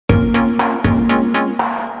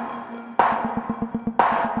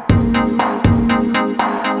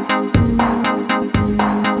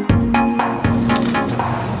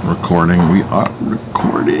recording. We are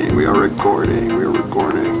recording. We are recording. We are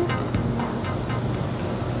recording.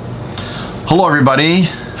 Hello, everybody.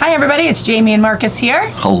 Hi, everybody. It's Jamie and Marcus here.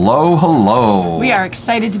 Hello, hello. We are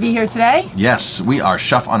excited to be here today. Yes, we are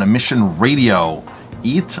Chef on a Mission Radio.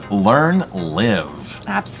 Eat, learn, live.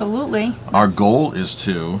 Absolutely. Our goal is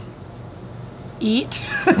to eat,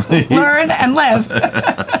 learn, and live.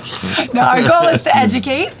 No, our goal is to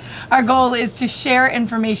educate. Our goal is to share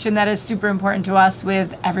information that is super important to us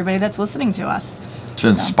with everybody that's listening to us. To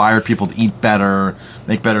inspire people to eat better,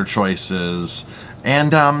 make better choices,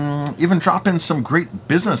 and even drop in some great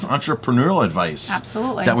business entrepreneurial advice.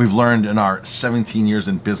 Absolutely. That we've learned in our 17 years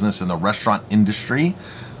in business in the restaurant industry.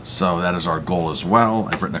 So that is our goal as well.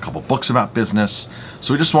 I've written a couple books about business.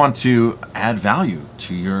 So we just want to add value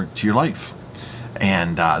to your life.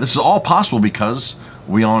 And this is all possible because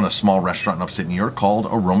we own a small restaurant in upstate New York called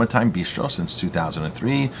Aroma Time Bistro since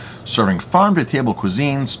 2003, serving farm-to-table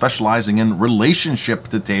cuisine, specializing in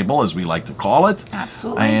relationship-to-table, as we like to call it.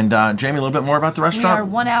 Absolutely. And Jamie, a little bit more about the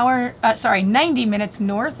restaurant? We are 90 minutes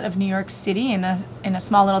north of New York City in a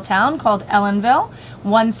small little town called Ellenville,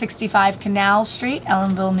 165 Canal Street,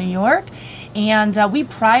 Ellenville, New York. And we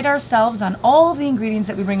pride ourselves on all of the ingredients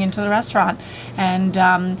that we bring into the restaurant.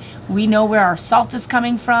 And we know where our salt is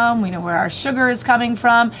coming from, we know where our sugar is coming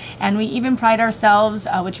from, and we even pride ourselves,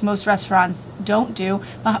 which most restaurants don't do,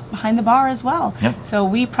 behind the bar as well. Yep. So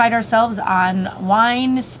we pride ourselves on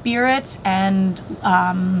wine, spirits, and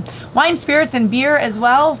beer as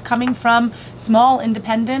well, coming from small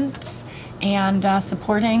independents and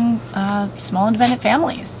supporting small independent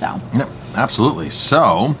families. So. Yep, absolutely.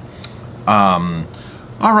 So.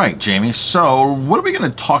 All right, Jamie. So, what are we going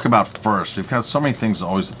to talk about first? We've got so many things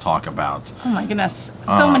always to talk about. Oh my goodness,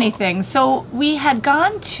 so many things. So we had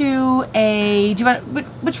gone to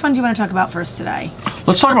which one do you want to talk about first today?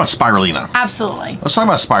 Let's talk about spirulina. Absolutely. Let's talk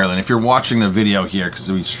about spirulina. If you're watching the video here,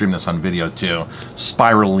 because we stream this on video too,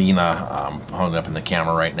 spirulina, holding up in the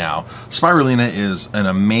camera right now. Spirulina is an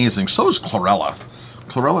amazing. So is chlorella.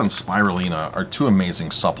 Chlorella and spirulina are two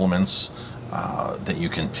amazing supplements that you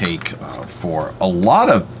can take for a lot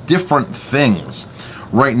of different things.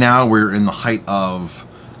 Right now we're in the height of,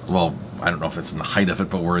 well, I don't know if it's in the height of it,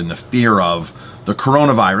 but we're in the fear of the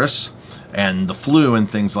coronavirus and the flu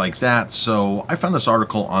and things like that. So I found this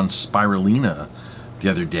article on spirulina the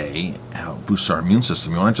other day, how it boosts our immune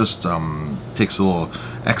system. You want to just take some little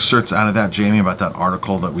excerpts out of that, Jamie, about that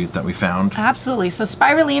article that we found? Absolutely. So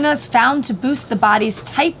spirulina is found to boost the body's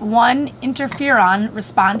type 1 interferon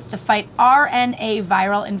response to fight RNA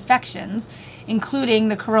viral infections, including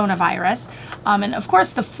the coronavirus, and of course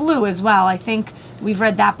the flu as well. I think we've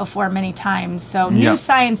read that before many times. So New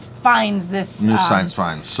Science finds this. New Science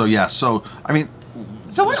finds. So yeah. So I mean.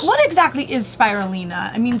 So what exactly is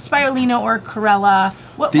spirulina? I mean, spirulina or chlorella.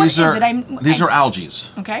 What is it? These are algae.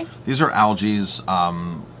 Okay. These are algae,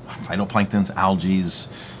 phytoplanktons, algae.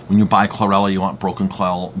 When you buy chlorella, you want broken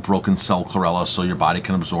cell chlorella so your body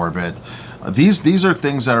can absorb it. These are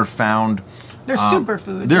things that are found. They're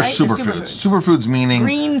superfoods. They're right? superfoods. Superfoods meaning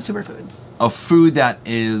green superfoods. A food that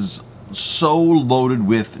is so loaded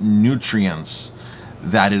with nutrients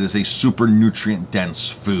that it is a super nutrient dense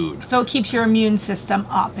food. So it keeps your immune system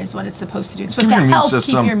up is what it's supposed to do. It's supposed to help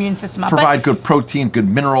keep your immune system up. Provide good protein, good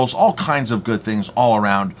minerals, all kinds of good things all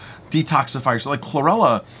around. Detoxifiers. So like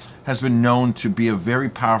chlorella has been known to be a very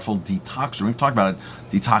powerful detoxer. We've talked about it,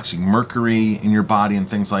 detoxing mercury in your body and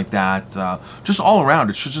things like that. Just all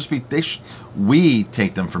around, it should just be, we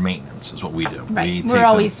take them for maintenance is what we do. Right,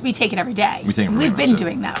 we take it every day. We take it We've been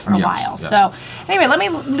doing that for a while. Yes. So anyway, let me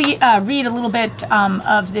read a little bit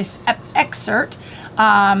of this excerpt,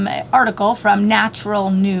 article from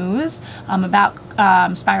Natural News about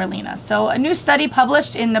spirulina. So a new study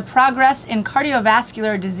published in the Progress in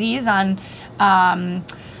Cardiovascular Disease on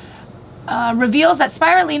reveals that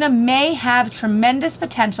spirulina may have tremendous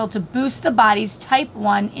potential to boost the body's type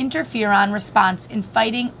 1 interferon response in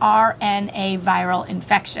fighting RNA viral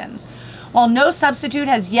infections. While no substitute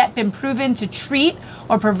has yet been proven to treat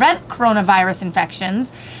or prevent coronavirus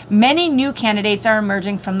infections, many new candidates are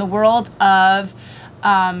emerging from the world of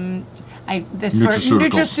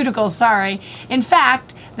nutraceuticals. Sorry. In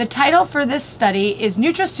fact, the title for this study is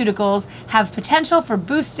Nutraceuticals Have Potential for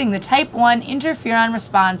Boosting the Type 1 Interferon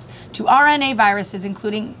Response to RNA Viruses,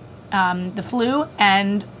 including the flu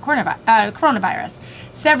and coronavirus.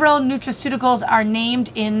 Several nutraceuticals are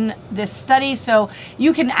named in this study, so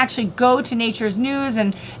you can actually go to Nature's News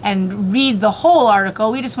and read the whole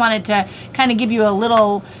article. We just wanted to kind of give you a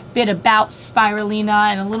little bit about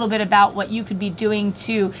spirulina and a little bit about what you could be doing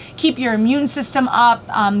to keep your immune system up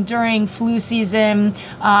during flu season,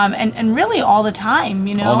 and really all the time,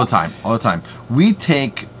 you know? All the time. We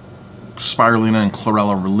take spirulina and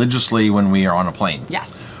chlorella religiously when we are on a plane.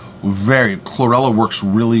 Yes. Chlorella works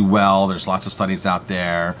really well. There's lots of studies out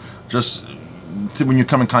there. Just when you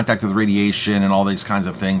come in contact with radiation and all these kinds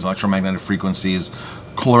of things, electromagnetic frequencies,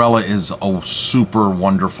 chlorella is a super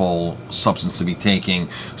wonderful substance to be taking.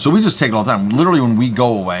 So we just take it all the time. Literally, when we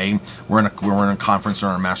go away, we're in a conference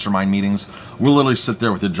or in mastermind meetings, we'll literally sit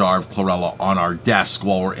there with a jar of chlorella on our desk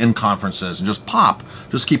while we're in conferences and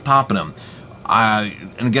just keep popping them.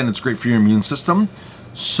 And again, it's great for your immune system.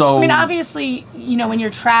 So, I mean, obviously, you know, when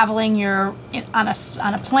you're traveling, you're on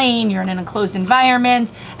a plane, you're in an enclosed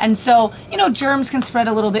environment, and so, you know, germs can spread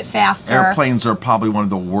a little bit faster. Airplanes are probably one of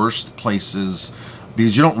the worst places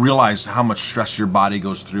because you don't realize how much stress your body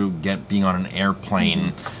goes through being on an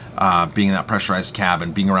airplane, being in that pressurized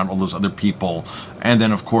cabin, being around all those other people, and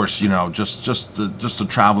then of course, you know, just the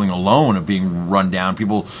traveling alone of being run down.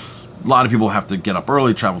 A lot of people have to get up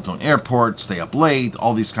early, travel to an airport, stay up late,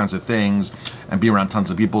 all these kinds of things, and be around tons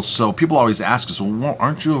of people. So people always ask us, well,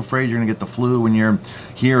 aren't you afraid you're going to get the flu when you're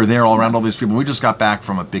here or there, all around all these people? We just got back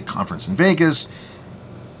from a big conference in Vegas,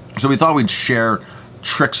 so we thought we'd share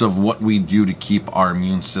tricks of what we do to keep our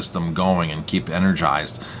immune system going and keep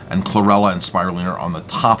energized, and chlorella and spirulina are on the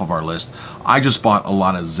top of our list. I just bought a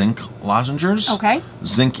lot of zinc lozenges. Okay.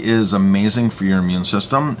 Zinc is amazing for your immune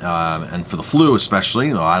system, and for the flu especially.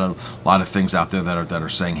 A lot of things out there that are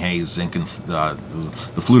saying, hey, zinc and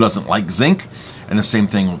the flu doesn't like zinc, and the same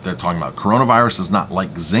thing they're talking about. Coronavirus does not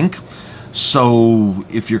like zinc. So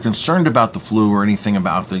if you're concerned about the flu or anything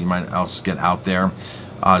about that you might else get out there,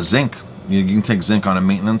 zinc. You can take zinc on a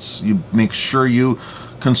maintenance. You make sure you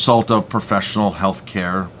consult a professional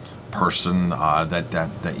healthcare person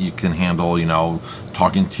that you can handle, you know,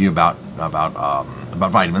 talking to you about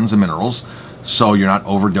vitamins and minerals, so you're not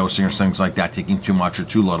overdosing or things like that, taking too much or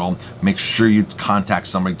too little. Make sure you contact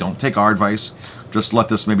somebody. Don't take our advice. Just let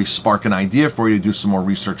this maybe spark an idea for you to do some more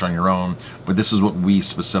research on your own. But this is what we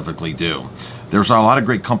specifically do. There's a lot of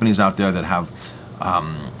great companies out there that have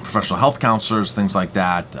professional health counselors, things like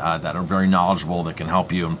that, that are very knowledgeable, that can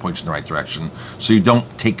help you and point you in the right direction, so you don't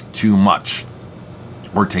take too much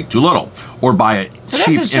or take too little, or buy a so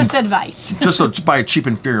cheap. This is just advice. just buy a cheap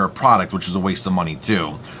inferior product, which is a waste of money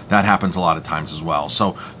too. That happens a lot of times as well.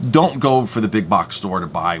 So don't go for the big box store to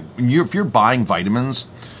buy. If you're buying vitamins,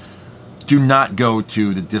 do not go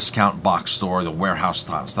to the discount box store, the warehouse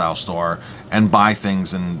style store, and buy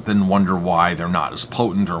things and then wonder why they're not as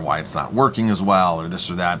potent or why it's not working as well or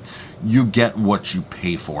this or that. You get what you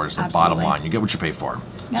pay for is the bottom line. You get what you pay for.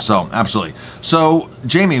 Yep. So, absolutely. So,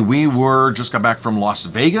 Jamie, we just got back from Las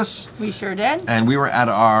Vegas. We sure did. And we were at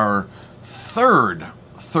our third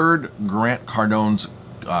Grant Cardone's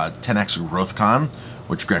 10X GrowthCon,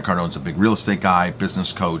 which Grant Cardone's a big real estate guy,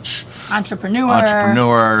 business coach,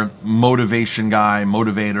 entrepreneur, motivation guy,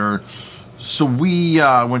 motivator. So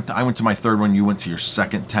I went to my third one. You went to your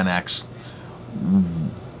second 10X.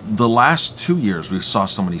 The last 2 years, we saw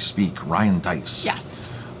somebody speak, Ryan Deiss. Yes.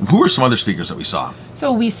 Who were some other speakers that we saw?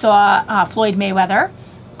 So we saw Floyd Mayweather,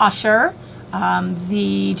 Usher,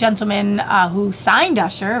 the gentleman who signed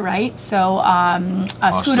Usher, right? So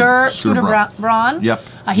Scooter Braun. Yep.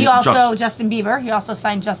 Justin Bieber. He also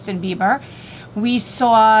signed Justin Bieber. We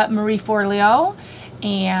saw Marie Forleo,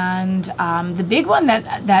 and the big one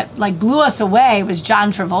that like blew us away was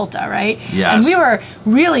John Travolta, right? Yes. And we were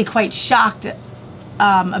really quite shocked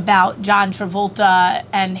about John Travolta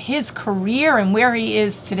and his career and where he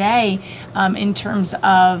is today in terms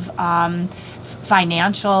of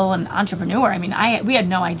financial and entrepreneur. I mean, we had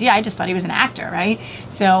no idea. I just thought he was an actor, right?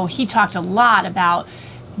 So he talked a lot about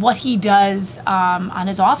what he does on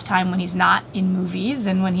his off time when he's not in movies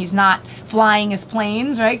and when he's not flying his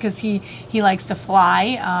planes, right? Because he likes to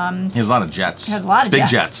fly. He has a lot of jets. He has a lot of big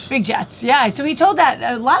jets. Big jets, yeah. So he told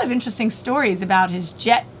a lot of interesting stories about his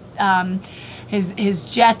jet, his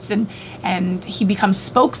jets, and he becomes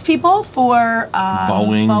spokespeople for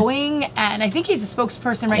Boeing, and I think he's a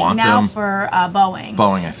spokesperson right now for Boeing.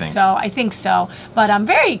 Boeing, I think. So I think so. But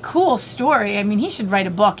very cool story. I mean, he should write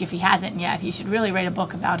a book if he hasn't yet. He should really write a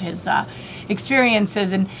book about his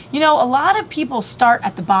experiences. And, you know, a lot of people start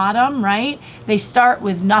at the bottom, right? They start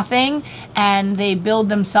with nothing and they build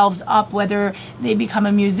themselves up, whether they become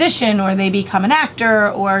a musician or they become an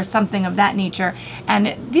actor or something of that nature.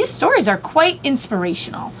 And these stories are quite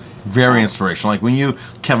inspirational. Very inspirational. Like when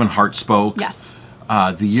Kevin Hart spoke. Yes.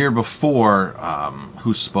 The year before,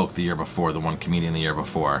 who spoke the year before? The one comedian the year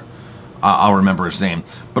before. I'll remember his name.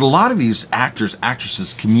 But a lot of these actors,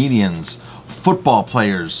 actresses, comedians, football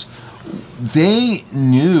players, they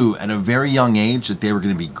knew at a very young age that they were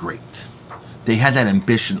going to be great. They had that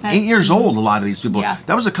ambition. 8 years old, a lot of these people. Yeah.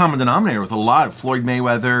 That was a common denominator with a lot of Floyd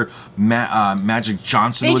Mayweather, Magic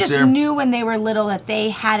Johnson was there. They just knew when they were little that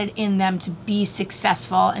they had it in them to be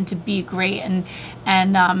successful and to be great.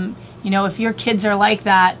 And you know, if your kids are like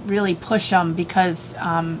that, really push them, because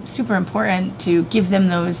super important to give them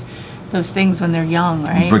those things when they're young,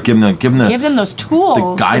 right? But give them those tools,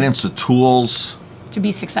 the guidance, the tools to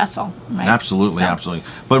be successful, right? Absolutely, absolutely.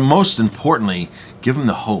 But most importantly, give them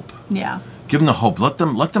the hope. Yeah. Give them the hope. Let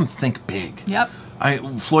them think big. Yep.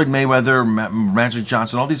 Floyd Mayweather, Magic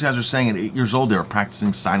Johnson, all these guys are saying at 8 years old they were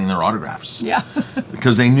practicing signing their autographs. Yeah.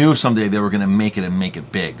 Because they knew someday they were going to make it and make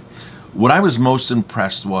it big. What I was most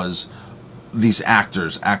impressed was these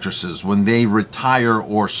actors, actresses, when they retire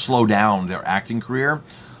or slow down their acting career,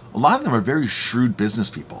 a lot of them are very shrewd business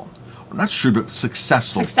people. Well, not shrewd, but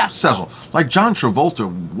successful. Successful. Like John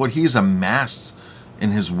Travolta, what he's amassed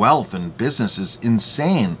in his wealth and business is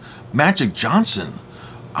insane. Magic Johnson,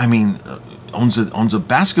 I mean, owns a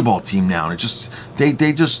basketball team now, and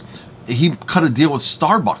he cut a deal with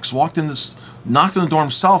Starbucks, knocked on the door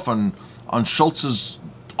himself on Schultz's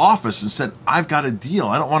office and said, I've got a deal.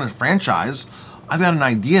 I don't want a franchise. I've got an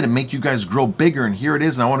idea to make you guys grow bigger, and here it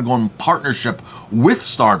is, and I want to go in partnership with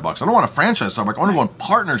Starbucks. I don't want to franchise Starbucks. I want to go in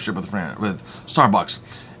partnership with Starbucks.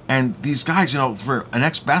 And these guys, you know, for an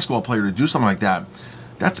ex-basketball player to do something like that,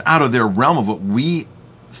 that's out of their realm of what we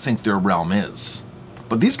think their realm is.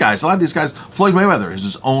 But these guys, a lot of these guys, Floyd Mayweather is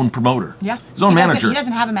his own promoter. Yeah. His own manager. He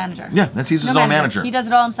doesn't have a manager. Yeah, he's his own manager. He does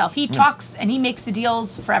it all himself. He talks and he makes the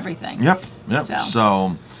deals for everything. Yep.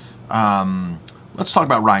 So let's talk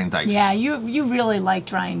about Ryan Deiss. Yeah, you really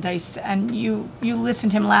liked Ryan Deiss, and you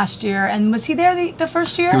listened to him last year. And was he there the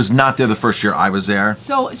first year? He was not there the first year I was there.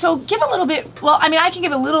 So give a little bit. Well, I mean, I can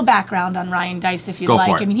give a little background on Ryan Deiss if you'd Go like.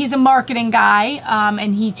 for it. I mean, he's a marketing guy,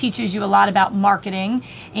 and he teaches you a lot about marketing.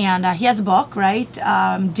 And he has a book, right?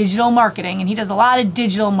 Digital Marketing, and he does a lot of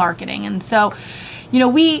digital marketing. And so, you know,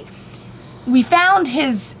 we found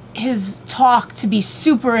his talk to be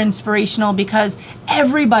super inspirational because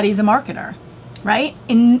everybody's a marketer. Right?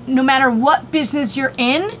 And no matter what business you're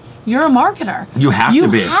in, you're a marketer. You have to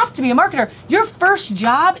be. You have to be a marketer. Your first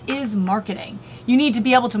job is marketing. You need to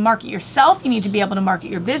be able to market yourself. You need to be able to market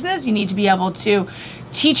your business. You need to be able to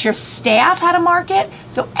teach your staff how to market.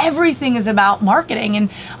 So everything is about marketing. And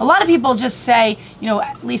a lot of people just say, you know,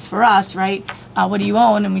 at least for us, right? What do you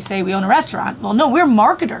own? And we say we own a restaurant. Well, no, we're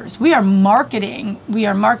marketers. We are marketing. We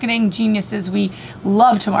are marketing geniuses. We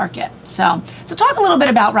love to market. So talk a little bit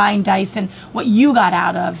about Ryan Deiss and what you got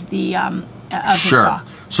out of the his talk.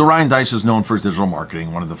 So Ryan Deiss is known for his digital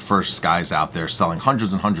marketing, one of the first guys out there selling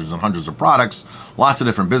hundreds and hundreds and hundreds of products, lots of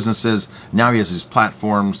different businesses. Now he has these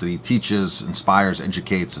platforms that he teaches, inspires,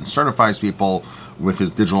 educates, and certifies people with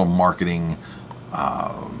his digital marketing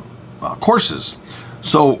courses.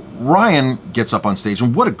 So Ryan gets up on stage,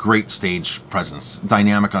 and what a great stage presence,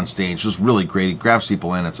 dynamic on stage, just really great. He grabs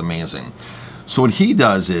people in, it's amazing. So what he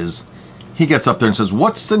does is, he gets up there and says,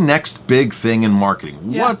 what's the next big thing in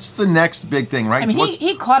marketing? Yeah. What's the next big thing, right? I mean,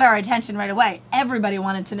 he caught our attention right away. Everybody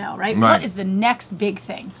wanted to know, right? What is the next big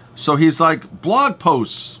thing? So he's like, blog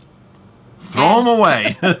posts, throw them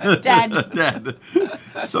away. Dead.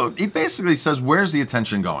 So he basically says, where's the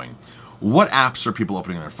attention going? What apps are people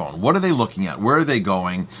opening on their phone? What are they looking at? Where are they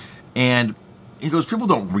going? And he goes, people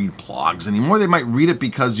don't read blogs anymore. They might read it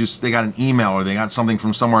because they got an email or they got something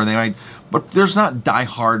from somewhere. But there's not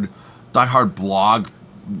diehard blog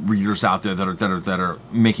readers out there that are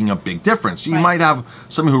making a big difference. You might have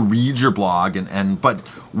someone who reads your blog, but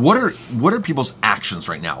what are people's actions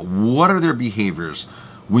right now? What are their behaviors?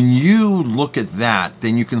 When you look at that,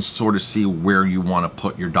 then you can sort of see where you want to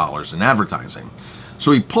put your dollars in advertising.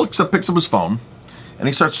 So he picks up his phone, and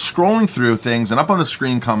he starts scrolling through things, and up on the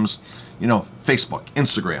screen comes, you know, Facebook,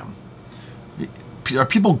 Instagram. Are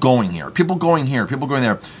people going here? Are people going here? Are people going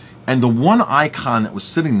there? And the one icon that was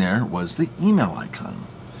sitting there was the email icon.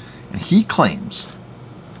 And he claims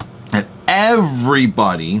that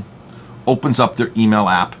everybody opens up their email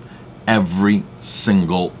app every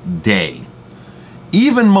single day.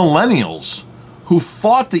 Even millennials who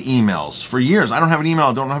fought the emails for years. I don't have an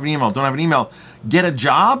email, don't have an email, don't have an email. Get a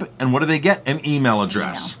job, and what do they get? An email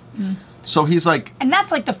address. So he's like... And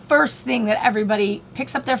that's like the first thing that everybody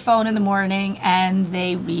picks up their phone in the morning and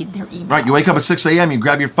they read their email. Right, you wake up at 6 a.m., you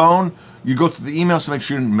grab your phone, you go through the emails to make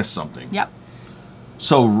sure you didn't miss something. Yep.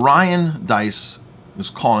 So Ryan Deiss is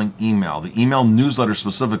calling email, the email newsletter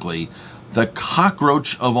specifically, the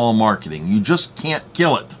cockroach of all marketing. You just can't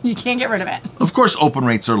kill it. You can't get rid of it. Of course, open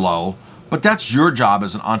rates are low, but that's your job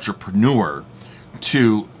as an entrepreneur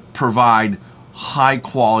to provide high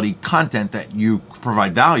quality content that you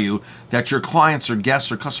provide value that your clients or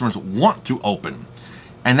guests or customers want to open.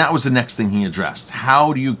 And that was the next thing he addressed.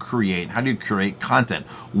 How do you curate content?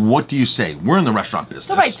 What do you say? We're in the restaurant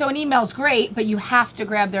business. So an email's great, but you have to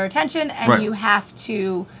grab their attention and you have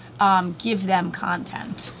to give them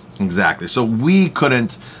content. Exactly. So we're just going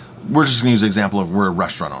to use the example of we're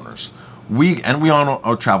restaurant owners. We own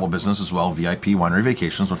a travel business as well, VIP Winery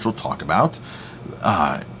Vacations, which we'll talk about.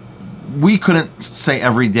 We couldn't say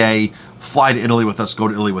every day, fly to Italy with us, go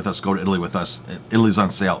to Italy with us, go to Italy with us. Italy's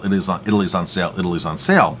on sale, Italy's on sale, Italy's on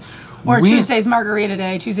sale. Or Tuesday's margarita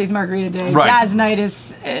day, Right. Jazz night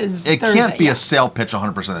is It Thursday, can't be a sale pitch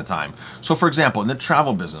 100% of the time. So for example, in the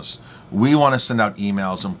travel business, we want to send out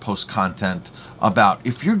emails and post content about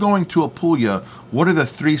if you're going to Apulia, what are the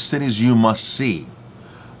 3 cities you must see?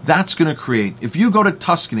 That's going to create, if you go to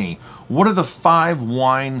Tuscany, what are the 5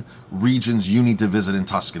 wine regions you need to visit in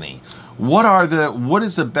Tuscany? What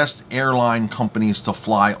is the best airline companies to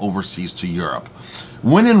fly overseas to Europe?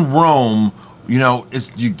 When in Rome, do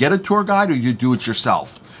you get a tour guide or you do it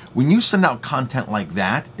yourself? When you send out content like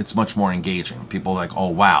that, it's much more engaging. People are like, oh,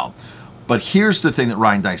 wow. But here's the thing that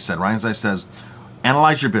Ryan Deiss said. Ryan Deiss says,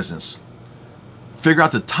 analyze your business. Figure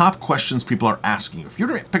out the top questions people are asking you. If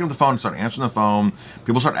you're picking up the phone and start answering the phone,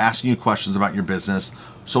 people start asking you questions about your business.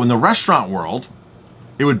 So in the restaurant world,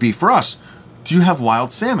 it would be for us, do you have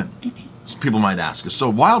wild salmon? So people might ask us.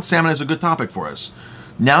 So wild salmon is a good topic for us.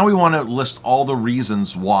 Now we want to list all the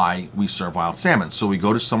reasons why we serve wild salmon. So we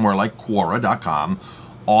go to somewhere like Quora.com,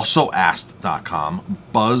 AlsoAsked.com,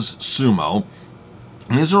 BuzzSumo.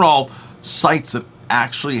 And these are all sites that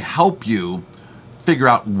actually help you figure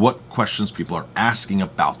out what questions people are asking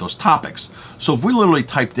about those topics. So if we literally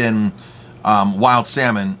typed in wild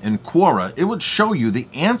salmon in Quora, it would show you the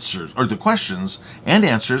answers or the questions and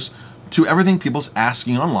answers to everything people's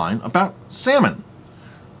asking online about salmon.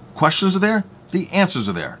 Questions are there, the answers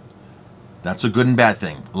are there. That's a good and bad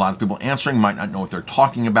thing. A lot of people answering might not know what they're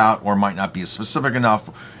talking about or might not be specific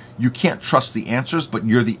enough. You can't trust the answers, but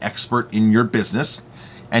you're the expert in your business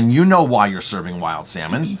and you know why you're serving wild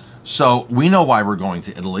salmon. So we know why we're going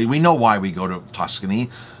to Italy. We know why we go to Tuscany.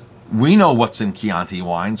 We know what's in Chianti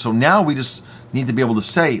wine. So now we just need to be able to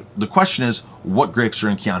say, the question is, what grapes are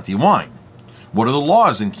in Chianti wine? What are the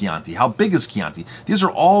laws in Chianti? How big is Chianti? These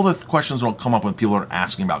are all the questions that will come up when people are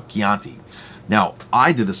asking about Chianti. Now,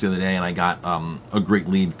 I did this the other day and I got a great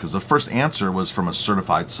lead because the first answer was from a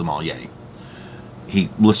certified sommelier. He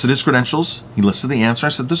listed his credentials. He listed the answer. I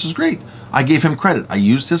said, this is great. I gave him credit. I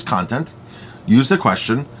used his content, used the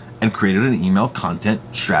question, and created an email content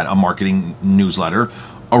a marketing newsletter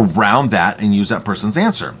around that and used that person's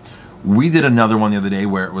answer. We did another one the other day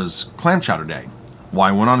where it was clam chowder day. Well,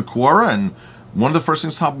 I went on Quora and one of the first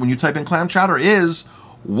things when you type in clam chowder is,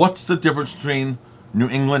 what's the difference between New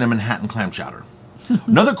England and Manhattan clam chowder?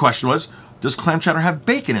 Another question was, does clam chowder have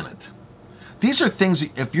bacon in it? These are things,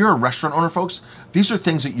 if you're a restaurant owner, folks, these are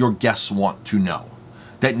things that your guests want to know,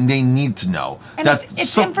 that they need to know. And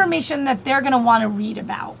it's information that they're going to want to read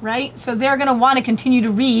about, right? So they're going to want to continue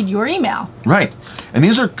to read your email. Right. And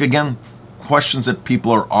these are, again, questions that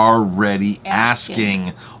people are already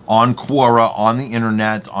asking on Quora, on the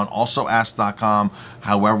internet, on AlsoAsked.com,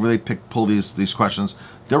 however they pull these questions.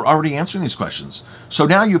 They're already answering these questions. So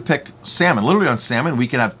now you pick salmon. Literally on salmon, we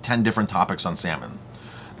can have 10 different topics on salmon.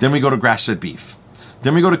 Then we go to grass-fed beef.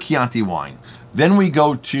 Then we go to Chianti wine. Then we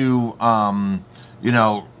go to,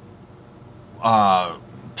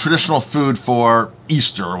 traditional food for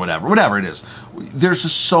Easter or whatever it is. There's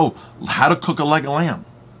just how to cook a leg of lamb,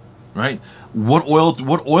 right? What oil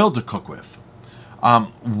to cook with?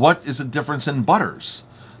 What is the difference in butters?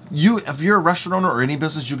 If you're a restaurant owner or any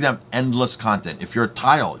business, you can have endless content. If you're a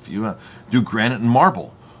tile, if you do granite and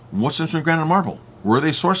marble, what's the difference between granite and marble? Where are they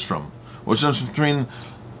sourced from? What's the difference between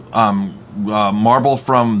marble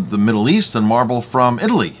from the Middle East and marble from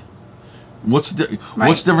Italy? What's the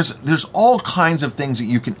difference? There's all kinds of things that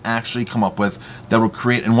you can actually come up with that will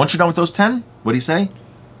create. And once you're done with those 10, what do you say?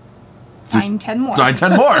 Find 10 more. Find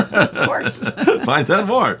 10 more. Of course. Find 10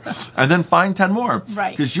 more. And then find 10 more.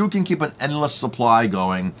 Right. Because you can keep an endless supply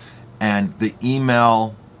going. And the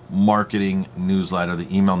email marketing newsletter,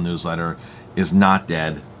 the email newsletter is not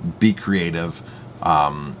dead. Be creative,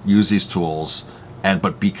 use these tools,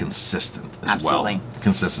 but be consistent as Absolutely. well.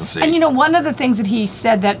 Consistency. And you know, one of the things that he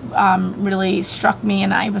said that really struck me,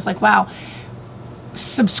 and I was like, wow,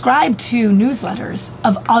 subscribe to newsletters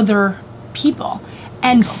of other people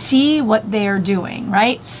and see what they're doing,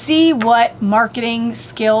 right? See what marketing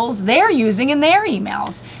skills they're using in their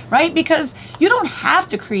emails, right? Because you don't have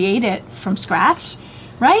to create it from scratch,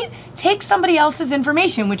 right? Take somebody else's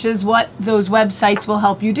information, which is what those websites will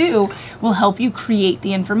help you do, will help you create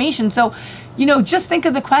the information. So, you know, just think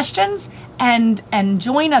of the questions and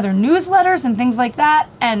join other newsletters and things like that,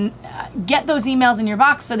 and get those emails in your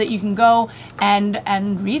box so that you can go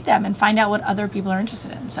and read them and find out what other people are interested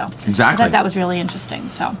in. So exactly. I thought that was really interesting.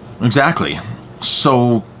 So exactly.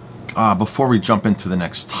 So before we jump into the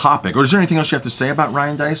next topic, or is there anything else you have to say about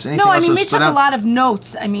Ryan Deiss? Anything no, I else mean, that we stood took out? a lot of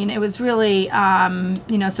notes. I mean, it was really,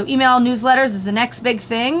 you know, so email newsletters is the next big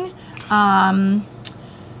thing.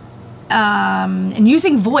 And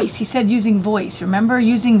using voice, he said using voice. Remember,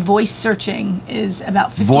 using voice searching is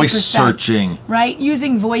about 50%. Voice searching. Right?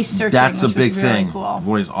 Using voice searching. That's a which big was really thing. Cool.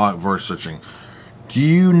 Voice searching. Do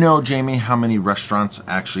you know, Jamie, how many restaurants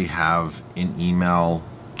actually have an email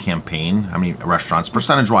campaign? How many restaurants,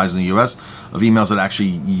 percentage-wise in the U.S., of emails that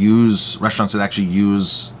actually use, restaurants that actually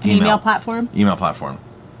use An email platform? Email platform.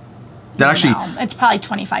 That actually, it's probably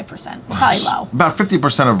 25%. It's probably low. About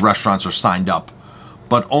 50% of restaurants are signed up,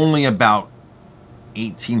 but only about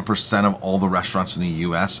 18% of all the restaurants in the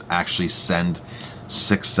U.S. actually send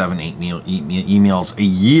 6, 7, 8 emails a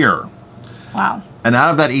year. Wow. And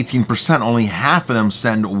out of that 18%, only half of them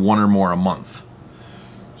send 1 or more a month.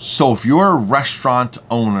 So if you're a restaurant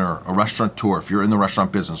owner, a restaurateur, if you're in the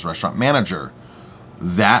restaurant business, restaurant manager,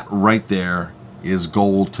 that right there is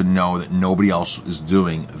gold to know that nobody else is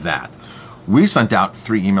doing that. We sent out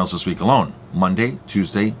 3 emails this week alone. Monday,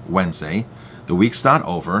 Tuesday, Wednesday. The week's not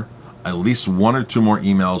over. At least 1 or 2 more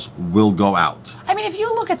emails will go out. I mean, if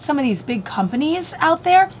you look at some of these big companies out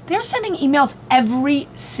there, they're sending emails every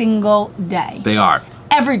single day. They are.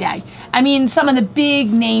 Every day. I mean, some of the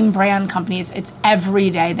big name brand companies, it's every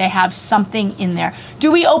day. They have something in there.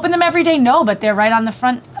 Do we open them every day? No, but they're right on the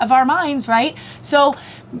front of our minds, right? So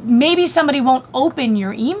maybe somebody won't open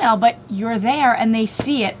your email, but you're there and they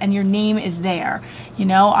see it and your name is there. You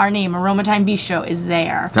know, our name, Aroma Time Bistro, is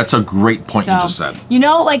there. That's a great point you just said. You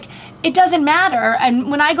know, like, it doesn't matter.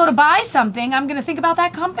 And when I go to buy something, I'm going to think about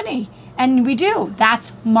that company. And we do.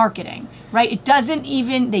 That's marketing, right? It doesn't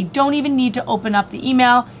even, they don't even need to open up the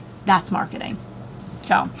email. That's marketing.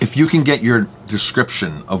 So if you can get your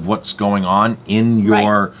description of what's going on in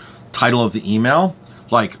your title of the email,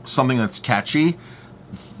 like something that's catchy,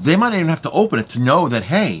 they might even have to open it to know that,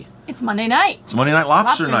 hey, it's Monday night. It's Monday Night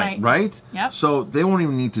Lobster night, right? Yep. So they won't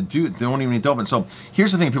even need to they won't even need to open. So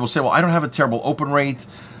here's the thing, people say, well, I don't have a terrible open rate.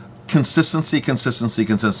 Consistency, consistency,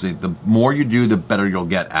 consistency. The more you do, the better you'll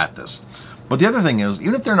get at this. But the other thing is,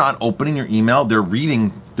 even if they're not opening your email, they're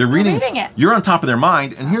reading it. You're on top of their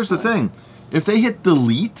mind. And here's the thing. If they hit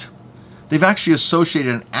delete, they've actually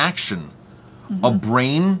associated an action, a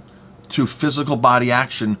brain to physical body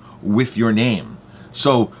action with your name.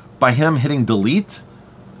 So by him hitting delete,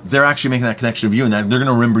 they're actually making that connection of you, and that they're going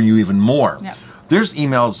to remember you even more. Yep. There's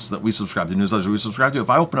emails that we subscribe to, newsletters we subscribe to. If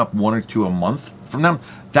I open up 1 or 2 a month from them,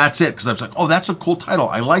 that's it. Because I was like, oh, that's a cool title.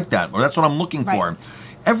 I like that. Or that's what I'm looking for.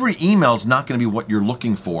 Every email is not going to be what you're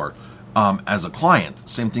looking for as a client.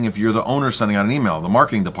 Same thing if you're the owner sending out an email, the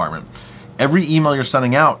marketing department. Every email you're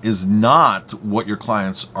sending out is not what your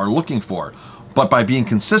clients are looking for. But by being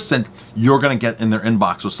consistent, you're going to get in their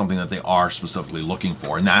inbox with something that they are specifically looking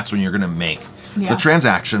for. And that's when you're going to make the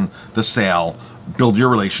transaction, the sale, build your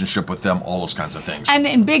relationship with them, all those kinds of things. And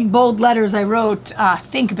in big, bold letters, I wrote,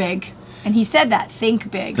 think big. And he said that, think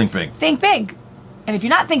big. Think big. Think big. And if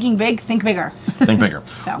you're not thinking big, think bigger. Think bigger.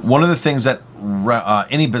 So. One of the things that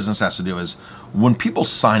any business has to do is when people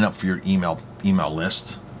sign up for your email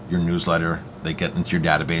list, your newsletter, they get into your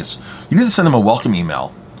database, you need to send them a welcome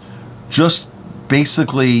email. Just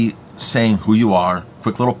basically saying who you are,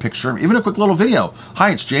 quick little picture, even a quick little video.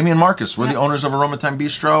 Hi, it's Jamie and Marcus. We're the owners of Aroma Time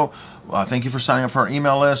Bistro. Thank you for signing up for our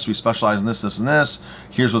email list. We specialize in this, this, and this.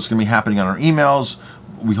 Here's what's going to be happening on our emails.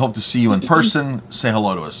 We hope to see you in person. Say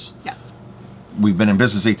hello to us. Yes. We've been in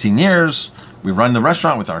business 18 years. We run the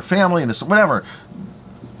restaurant with our family, this, whatever.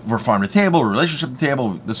 We're farm to table, we're relationship to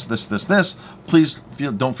table, this. Please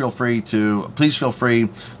feel free to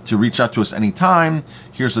reach out to us anytime.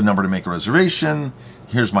 Here's the number to make a reservation.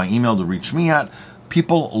 Here's my email to reach me at.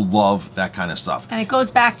 People love that kind of stuff. And it goes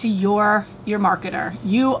back to your marketer.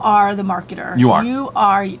 You are the marketer. You are. You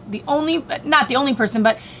are the only, not the only person,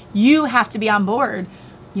 but you have to be on board,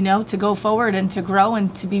 you know, to go forward and to grow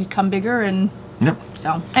and to become bigger. And yep.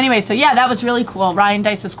 So anyway, so yeah, that was really cool. Ryan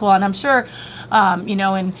Deiss was cool, and I'm sure, you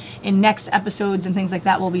know, in next episodes and things like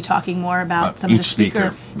that, we'll be talking more about some of the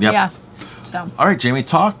speaker. Yep. Yeah. So. All right, Jamie,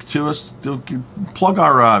 talk to us. Plug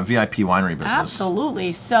our VIP winery business.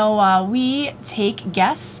 Absolutely. So we take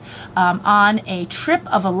guests on a trip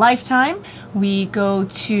of a lifetime. We go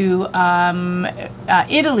to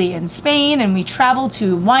Italy and Spain, and we travel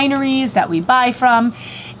to wineries that we buy from.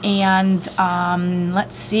 And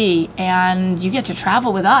let's see, and you get to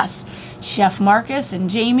travel with us. Chef Marcus and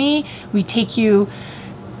Jamie, we take you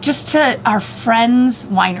just to our friends'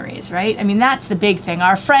 wineries, right? I mean, that's the big thing.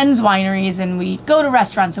 Our friends' wineries, and we go to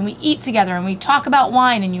restaurants and we eat together and we talk about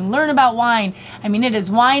wine and you learn about wine. I mean, it is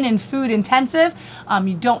wine and food intensive.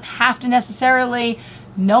 You don't have to necessarily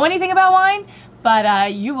know anything about wine,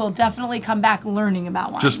 but you will definitely come back learning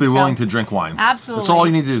about wine. Just be willing to drink wine. Absolutely. That's all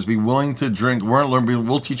you need to do is be willing to drink.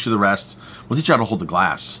 We'll teach you the rest. We'll teach you how to hold the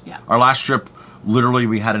glass. Yeah. Our last trip, literally,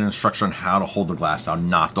 we had an instruction on how to hold the glass, how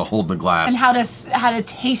not to hold the glass, and how to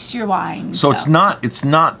taste your wine. So it's not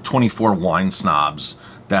 24 wine snobs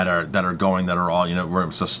that are all, you know, where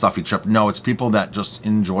it's a stuffy trip. No, it's people that just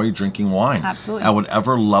enjoy drinking wine. Absolutely. At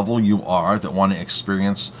whatever level you are, that want to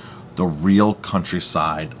experience the real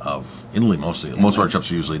countryside of Italy. Most of our trips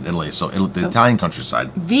are usually in Italy, so the Italian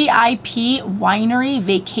countryside.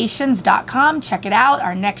 VIPwineryvacations.com. Check it out.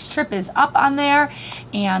 Our next trip is up on there,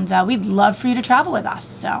 and we'd love for you to travel with us.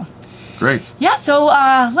 So great. Yeah, so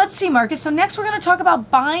let's see, Marcus. So next we're going to talk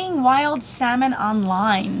about buying wild salmon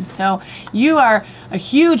online. So you are a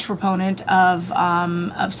huge proponent of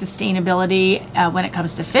sustainability when it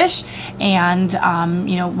comes to fish, and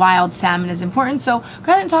you know, wild salmon is important. So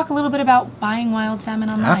go ahead and talk a little bit about buying wild salmon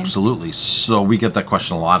online. Absolutely. So we get that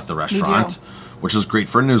question a lot at the restaurant, which is great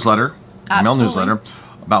for a newsletter, email newsletter,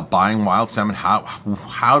 about buying wild salmon.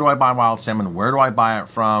 How do I buy wild salmon? Where do I buy it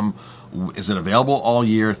from? Is it available all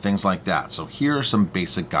year? Things like that. So here are some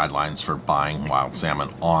basic guidelines for buying wild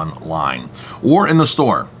salmon online or in the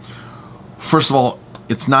store. First of all,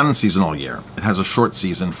 it's not in season all year. It has a short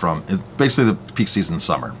season from basically the peak season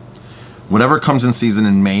summer. Whatever comes in season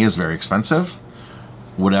in May is very expensive.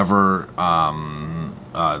 Whatever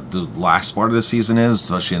the last part of the season is,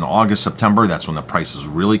 especially in August, September, that's when the prices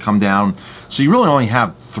really come down. So you really only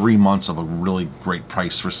have 3 months of a really great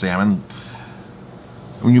price for salmon.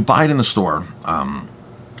 When you buy it in the store, I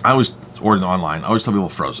always order online. I always tell people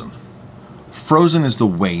frozen. Frozen is the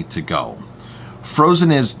way to go.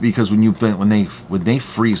 Frozen is because when they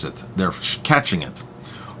freeze it, they're catching it,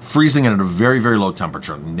 freezing it at a very, very low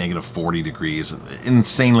temperature, negative 40 degrees,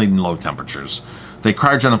 insanely low temperatures. They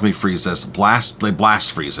cryogenically freeze this, they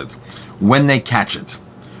blast freeze it when they catch it,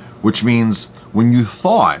 which means when you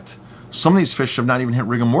thaw it, some of these fish have not even hit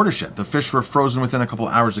rigor mortis yet. The fish were frozen within a couple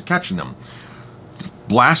of hours of catching them.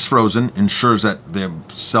 Blast frozen ensures that the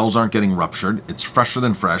cells aren't getting ruptured. It's fresher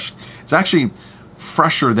than fresh. It's actually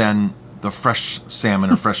fresher than the fresh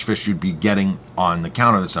salmon or fresh fish you'd be getting on the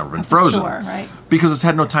counter that's never been frozen. Store, right? Because it's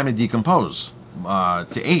had no time to decompose,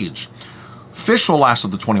 to age. Fish will last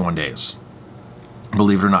up to 21 days.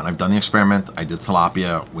 Believe it or not, I've done the experiment. I did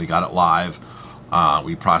tilapia. We got it live.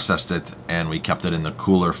 We processed it and we kept it in the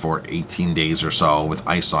cooler for 18 days or so with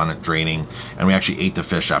ice on it, draining, and we actually ate the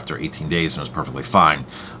fish after 18 days and it was perfectly fine.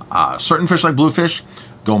 Certain fish like bluefish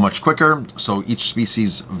go much quicker, so each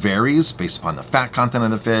species varies based upon the fat content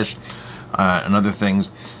of the fish and other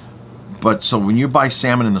things. But so when you buy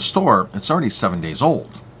salmon in the store, it's already 7 days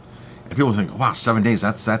old. And people think, wow, 7 days,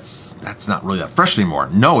 that's not really that fresh anymore.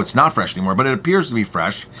 No, it's not fresh anymore, but it appears to be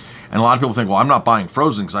fresh. And a lot of people think, well, I'm not buying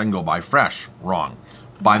frozen because I can go buy fresh. Wrong.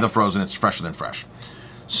 Buy the frozen, it's fresher than fresh.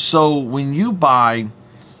 So when you buy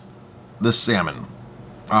the salmon,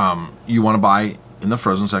 you want to buy in the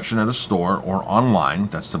frozen section at a store or online.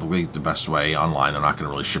 That's typically the best way. Online, they're not going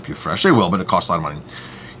to really ship you fresh. They will, but it costs a lot of money.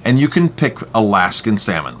 And you can pick Alaskan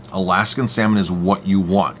salmon. Alaskan salmon is what you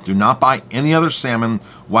want. Do not buy any other salmon,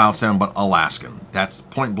 wild salmon, but Alaskan. That's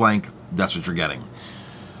point blank, that's what you're getting.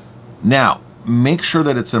 Now, make sure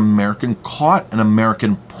that it's American caught and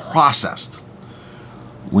American processed.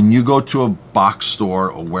 When you go to a box store,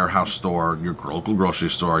 a warehouse store, your local grocery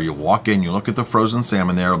store, you walk in, you look at the frozen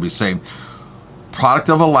salmon there, it'll be saying, product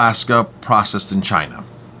of Alaska, processed in China.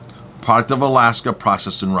 Product of Alaska,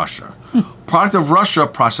 processed in Russia. Product of Russia,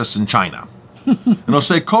 processed in China. And it'll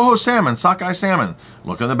say Coho salmon, sockeye salmon.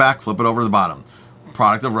 Look on the back, flip it over to the bottom.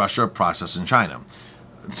 Product of Russia, processed in China.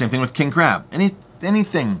 Same thing with king crab.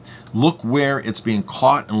 anything, look where it's being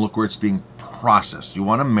caught and look where it's being processed. You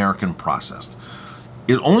want American processed.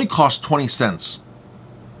 It only costs 20 cents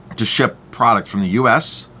to ship product from the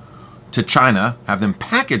US to China, have them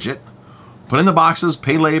package it, put in the boxes,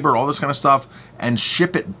 pay labor, all this kind of stuff, and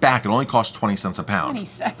ship it back. It only costs 20 cents a pound. 20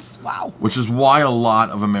 cents, wow. Which is why a lot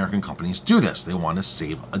of American companies do this. They want to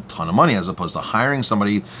save a ton of money as opposed to hiring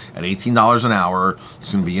somebody at $18 an hour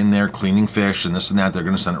who's going to be in there cleaning fish and this and that. They're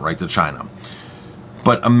going to send it right to China.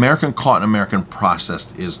 But American caught and American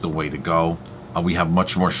processed is the way to go. We have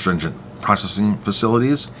much more stringent processing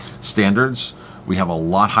facilities, standards. We have a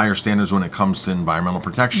lot higher standards when it comes to environmental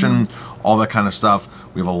protection, all that kind of stuff.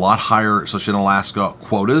 We have a lot higher, especially in Alaska,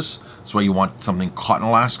 quotas. That's why you want something caught in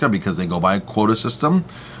Alaska, because they go by a quota system.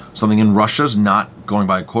 Something in Russia's not going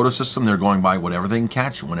by a quota system. They're going by whatever they can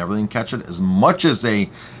catch, whenever they can catch it, as much as they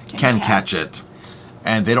can catch it.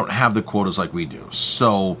 And they don't have the quotas like we do.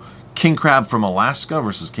 So king crab from Alaska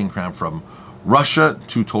versus king crab from Russia,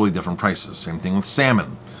 two totally different prices. Same thing with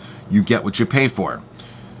salmon. You get what you pay for.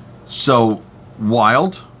 So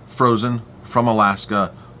wild, frozen, from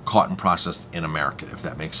Alaska, caught and processed in America. If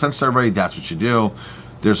that makes sense to everybody, that's what you do.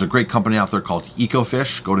 There's a great company out there called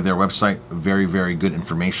EcoFish. Go to their website. Very, very good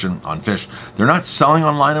information on fish. They're not selling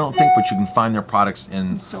online, I don't think, but you can find their products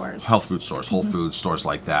in stores, health food stores, Whole Foods stores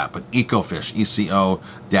like that. But EcoFish,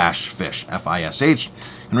 ECO-fish, F-I-S-H.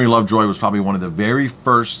 Henry Lovejoy was probably one of the very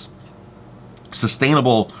first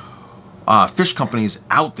sustainable fish companies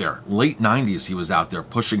out there. Late 90s, he was out there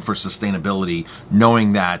pushing for sustainability,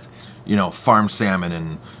 knowing that, you know, farm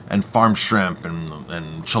salmon and farm shrimp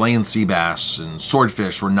and Chilean sea bass and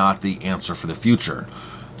swordfish were not the answer for the future.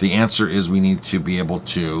 The answer is we need to be able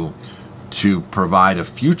to provide a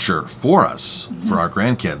future for us, for our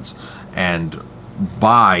grandkids, and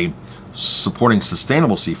by supporting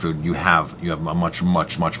sustainable seafood, you have a much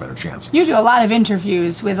better chance. You do a lot of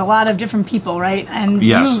interviews with a lot of different people, right? And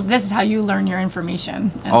yes, this is how you learn your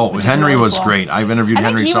information. Oh, Henry was great. I've interviewed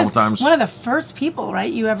Henry several times. One of the first people,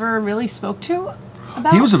 right, you ever really spoke to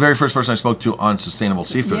about? He was the very first person I spoke to on sustainable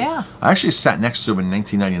seafood. Yeah. I actually sat next to him in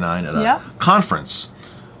 1999 at a conference,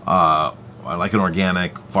 like an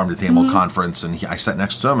organic farm-to-table conference, and I sat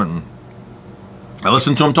next to him and I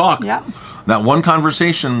listened to him talk. Yeah. That one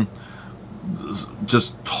conversation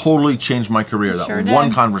just totally changed my career. That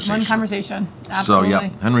one conversation. One conversation. Absolutely. So yeah,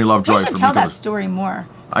 Henry Lovejoy. We should tell that story more.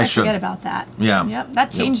 I should forget about that. Yeah. Yep.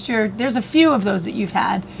 That changed your. There's a few of those that you've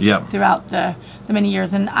had. Throughout the many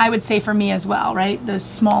years, and I would say for me as well, right? Those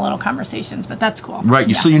small little conversations, but that's cool. Right.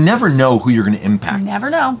 Yeah. So you never know who you're going to impact. You never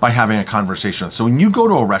know. By having a conversation. So when you go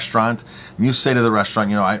to a restaurant and you say to the restaurant,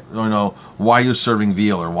 you know, I don't know, why are you serving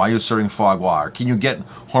veal, or why are you serving foie gras, or can you get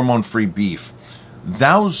hormone-free beef?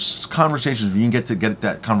 Those conversations, when you get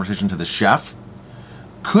that conversation to the chef,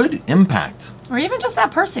 could impact. Or even just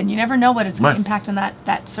that person. You never know what it's going to impact on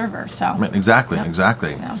that server. So exactly.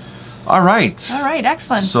 So. All right. All right,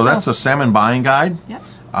 excellent. So that's a salmon buying guide. Yep.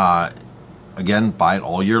 Again, buy it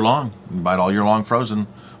all year long. You can buy it all year long frozen.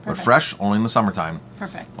 Perfect. But fresh, only in the summertime.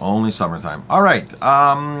 Perfect. Only summertime. All right.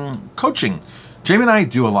 Coaching. Jamie and I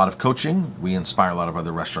do a lot of coaching. We inspire a lot of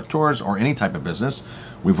other restaurateurs or any type of business.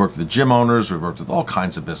 We've worked with gym owners. We've worked with all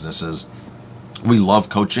kinds of businesses. We love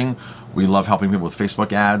coaching. We love helping people with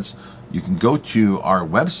Facebook ads. You can go to our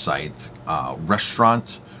website,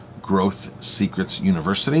 Restaurant Growth Secrets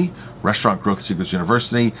University,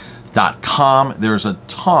 restaurantgrowthsecretsuniversity.com. There's a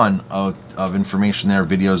ton of information there,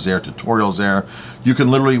 videos there, tutorials there. You can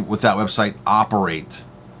literally, with that website, operate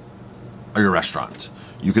your restaurant.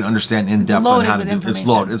 You can understand in depth on how to do it. It's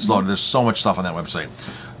loaded. There's so much stuff on that website.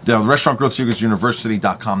 The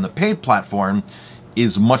restaurantgrowthsecretsuniversity.com, the paid platform,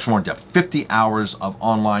 is much more in depth. 50 hours of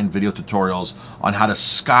online video tutorials on how to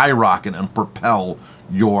skyrocket and propel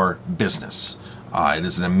your business. It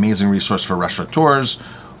is an amazing resource for restaurateurs.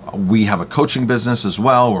 We have a coaching business as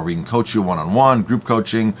well, where we can coach you one-on-one, group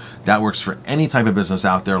coaching. That works for any type of business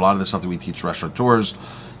out there. A lot of the stuff that we teach restaurateurs,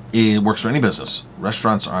 it works for any business.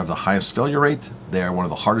 Restaurants have the highest failure rate. They are one of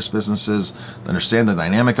the hardest businesses to understand the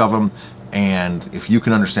dynamic of them. And if you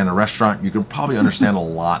can understand a restaurant, you can probably understand a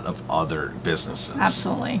lot of other businesses.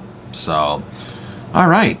 Absolutely. So, all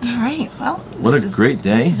right. All right. Well, what a great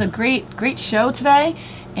day. This is a great show today.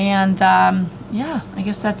 And yeah, I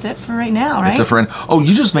guess that's it for right now, right? That's it for Oh,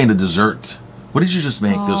 you just made a dessert. What did you just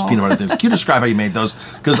make? Those peanut butter things. Can you describe how you made those?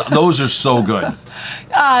 Because those are so good.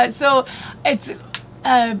 So it's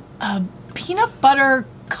a peanut butter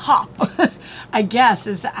cup, I guess,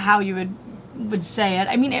 is how you would would say it.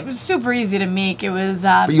 I mean, it was super easy to make. It was.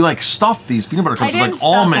 But you like stuffed these peanut butter cups with like stuff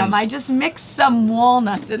almonds. them. I just mixed some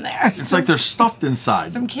walnuts in there. It's like they're stuffed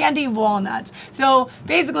inside. Some candy walnuts. So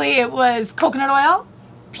basically, it was coconut oil,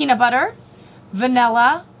 peanut butter,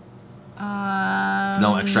 vanilla.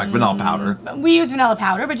 Vanilla extract, vanilla powder. We use vanilla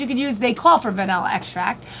powder, but you could use, they call for vanilla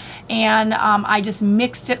extract. And I just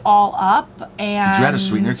mixed it all up. And did you add a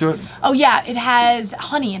sweetener to it? Oh yeah, it has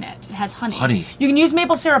honey in it. It has honey. Honey. You can use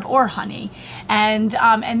maple syrup or honey. And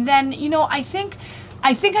then, you know, I think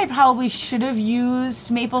I probably should have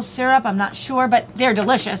used maple syrup. I'm not sure, but they're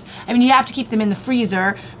delicious. I mean, you have to keep them in the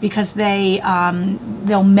freezer because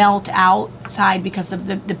they'll melt outside because of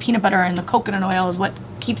the peanut butter and the coconut oil is what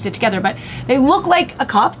keeps it together. But they look like a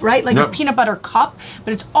cup, right? Like a peanut butter cup,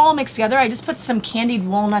 but it's all mixed together. I just put some candied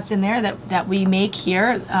walnuts in there that we make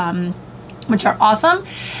here, which are awesome.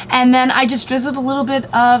 And then I just drizzled a little bit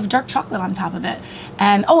of dark chocolate on top of it.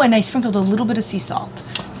 And and I sprinkled a little bit of sea salt.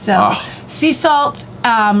 So sea salt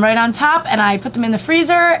right on top, and I put them in the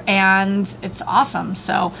freezer, and it's awesome.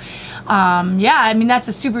 So yeah, I mean, that's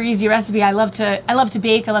a super easy recipe. I love to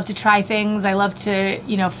bake. I love to try things. I love to,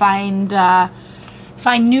 you know, find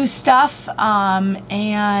new stuff. Yeah.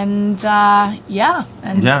 And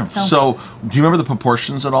yeah. So do you remember the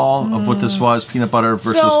proportions at all of what this was? Peanut butter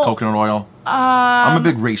versus coconut oil? I'm a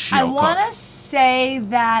big ratio I cook. want to say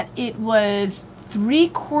that it was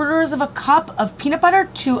 3/4 of a cup of peanut butter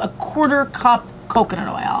to a 1/4 cup coconut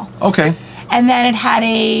oil. Okay. And then it had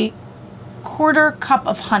a 1/4 cup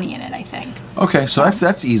of honey in it, I think. Okay, so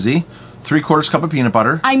that's easy. 3/4 cup of peanut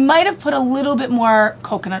butter. I might have put a little bit more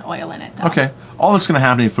coconut oil in it, though. Okay. All that's going to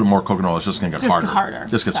happen if you put more coconut oil, it's just going to get harder.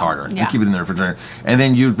 Just gets harder. Yeah. You keep it in the refrigerator. And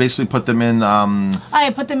then you basically put them in...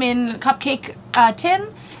 I put them in a cupcake tin,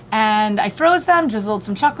 and I froze them, drizzled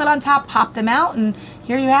some chocolate on top, popped them out, and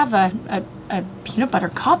here you have a peanut butter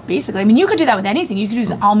cup, basically. I mean, you could do that with anything. You could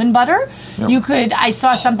use almond butter. Yep. You could, I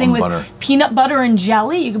saw something with peanut butter and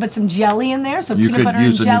jelly. You could put some jelly in there, so you peanut butter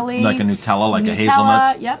and jelly. Like a Nutella, like a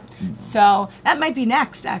hazelnut. Yep. So that might be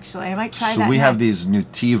next, actually. I might try that. So we have these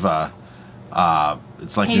Nutiva,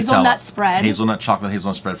 it's like hazelnut Nutella. Spread. Chocolate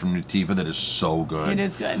hazelnut spread from Nutiva that is so good. It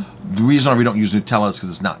is good. The reason why we don't use Nutella is because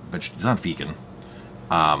it's not vegan.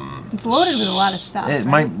 It's loaded with a lot of stuff. It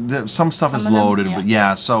right? some stuff is loaded, but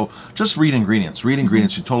yeah. So just read ingredients. Read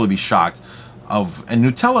ingredients. You'd totally be shocked. And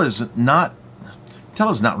Nutella is not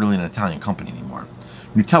really an Italian company anymore.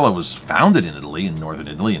 Nutella was founded in Italy, in northern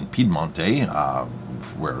Italy, in Piedmonte,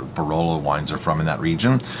 where Barolo wines are from in that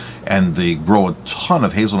region, and they grow a ton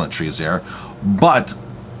of hazelnut trees there. But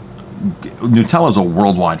Nutella is a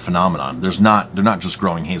worldwide phenomenon. They're not just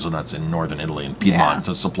growing hazelnuts in northern Italy and Piedmont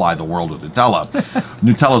to supply the world with Nutella.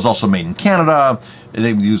 Nutella is also made in Canada.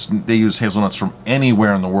 They use hazelnuts from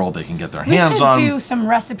anywhere in the world they can get their hands on. We should do some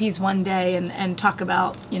recipes one day and talk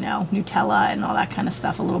about, you know, Nutella and all that kind of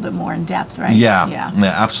stuff a little bit more in depth, right? Yeah,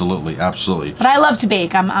 absolutely. But I love to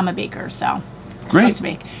bake. I'm a baker, so great. I love to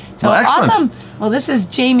bake. So well, excellent. Awesome. Well, this is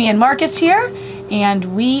Jamie and Marcus here,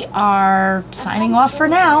 and we are signing off for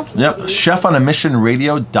now. Yep,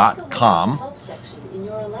 chefonamissionradio.com.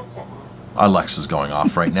 Alexa's going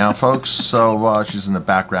off right now, folks. So she's in the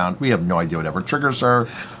background. We have no idea whatever triggers her,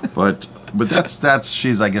 but that's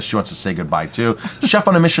she's, I guess she wants to say goodbye too.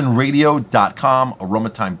 chefonamissionradio.com,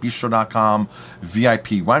 aromatimebistro.com,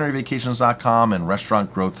 VIPwineryvacations.com, and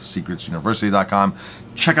restaurantgrowthsecretsuniversity.com.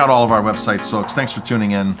 Check out all of our websites, folks. Thanks for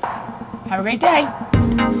tuning in. Have a great day.